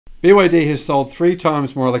BYD has sold 3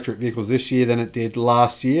 times more electric vehicles this year than it did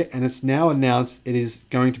last year, and it's now announced it is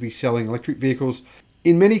going to be selling electric vehicles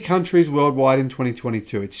in many countries worldwide in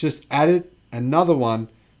 2022. It's just added another one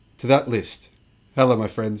to that list. Hello, my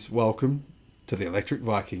friends. Welcome to the Electric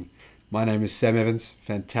Viking. My name is Sam Evans.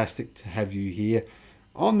 Fantastic to have you here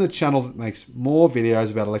on the channel that makes more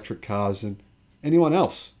videos about electric cars than anyone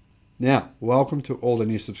else. Now, welcome to all the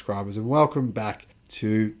new subscribers and welcome back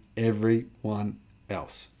to everyone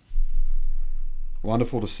else.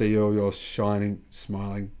 Wonderful to see all your shining,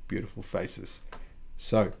 smiling, beautiful faces.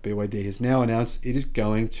 So, BYD has now announced it is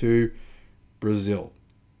going to Brazil.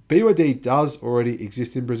 BYD does already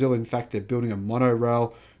exist in Brazil. In fact, they're building a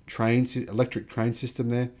monorail electric train system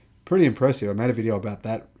there. Pretty impressive. I made a video about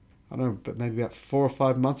that, I don't know, but maybe about 4 or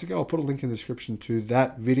 5 months ago. I'll put a link in the description to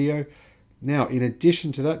that video. Now, in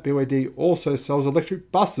addition to that, BYD also sells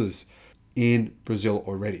electric buses in Brazil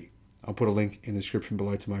already. I'll put a link in the description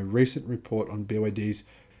below to my recent report on BYD's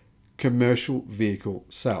commercial vehicle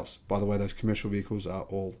sales. By the way, those commercial vehicles are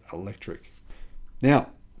all electric. Now,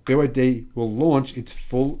 BYD will launch its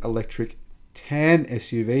full electric Tang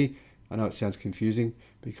SUV. I know it sounds confusing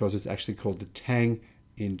because it's actually called the Tang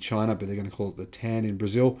in China, but they're going to call it the Tang in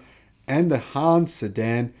Brazil, and the Han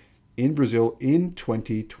sedan in Brazil in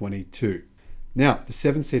 2022. Now, the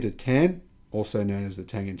 7-seater Tang, also known as the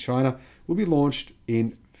Tang in China, will be launched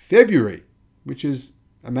in February, which is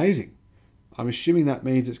amazing. I'm assuming that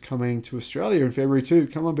means it's coming to Australia in February too.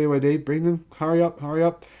 Come on, BYD, bring them. Hurry up, hurry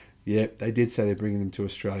up. Yeah, they did say they're bringing them to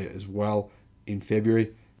Australia as well in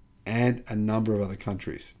February and a number of other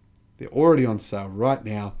countries. They're already on sale right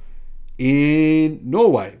now in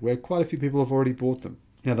Norway, where quite a few people have already bought them.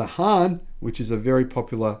 Now, the Han, which is a very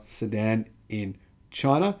popular sedan in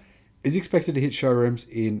China, is expected to hit showrooms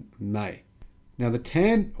in May. Now, the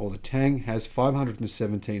Tang has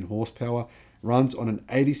 517 horsepower, runs on an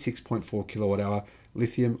 86.4 kilowatt-hour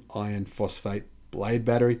lithium iron phosphate blade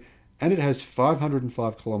battery, and it has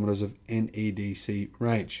 505 kilometers of NEDC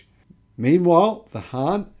range. Meanwhile, the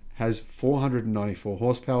Han has 494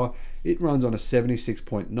 horsepower. It runs on a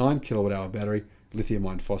 76.9 kilowatt-hour battery, lithium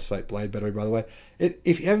iron phosphate blade battery, by the way.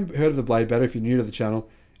 If you haven't heard of the blade battery, if you're new to the channel,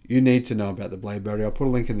 you need to know about the blade battery. I'll put a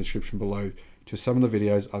link in the description below to some of the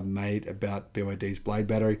videos I've made about BYD's blade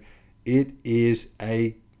battery. It is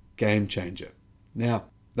a game changer. Now,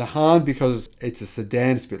 the Han, because it's a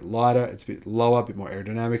sedan, it's a bit lighter, it's a bit lower, a bit more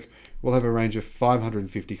aerodynamic, will have a range of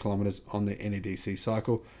 550 kilometers on the NEDC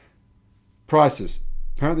cycle. Prices.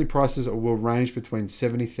 Apparently prices will range between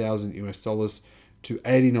 $70,000 US to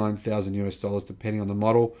 $89,000 US, depending on the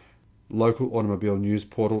model. Local automobile news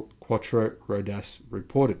portal Quattro Rodas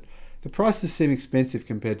reported. The prices seem expensive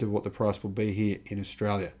compared to what the price will be here in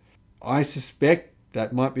Australia. I suspect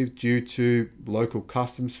that might be due to local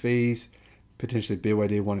customs fees, potentially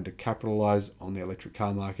BYD wanting to capitalize on the electric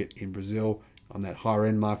car market in Brazil, on that higher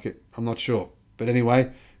end market. I'm not sure. But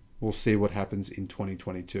anyway, we'll see what happens in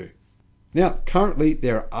 2022. Now, currently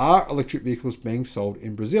there are electric vehicles being sold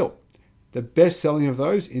in Brazil. The best selling of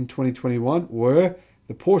those in 2021 were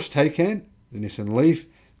the Porsche Taycan, the Nissan Leaf,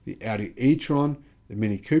 the Audi e-tron, the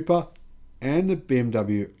Mini Cooper, and the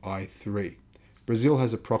BMW i3. Brazil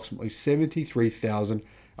has approximately 73,000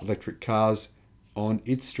 electric cars on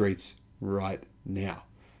its streets right now.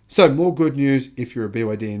 So more good news if you're a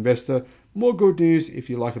BYD investor, more good news if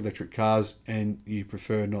you like electric cars and you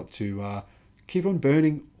prefer not to keep on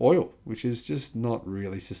burning oil, which is just not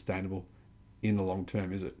really sustainable in the long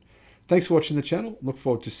term, is it? Thanks for watching the channel. Look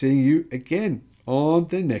forward to seeing you again on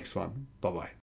the next one. Bye-bye.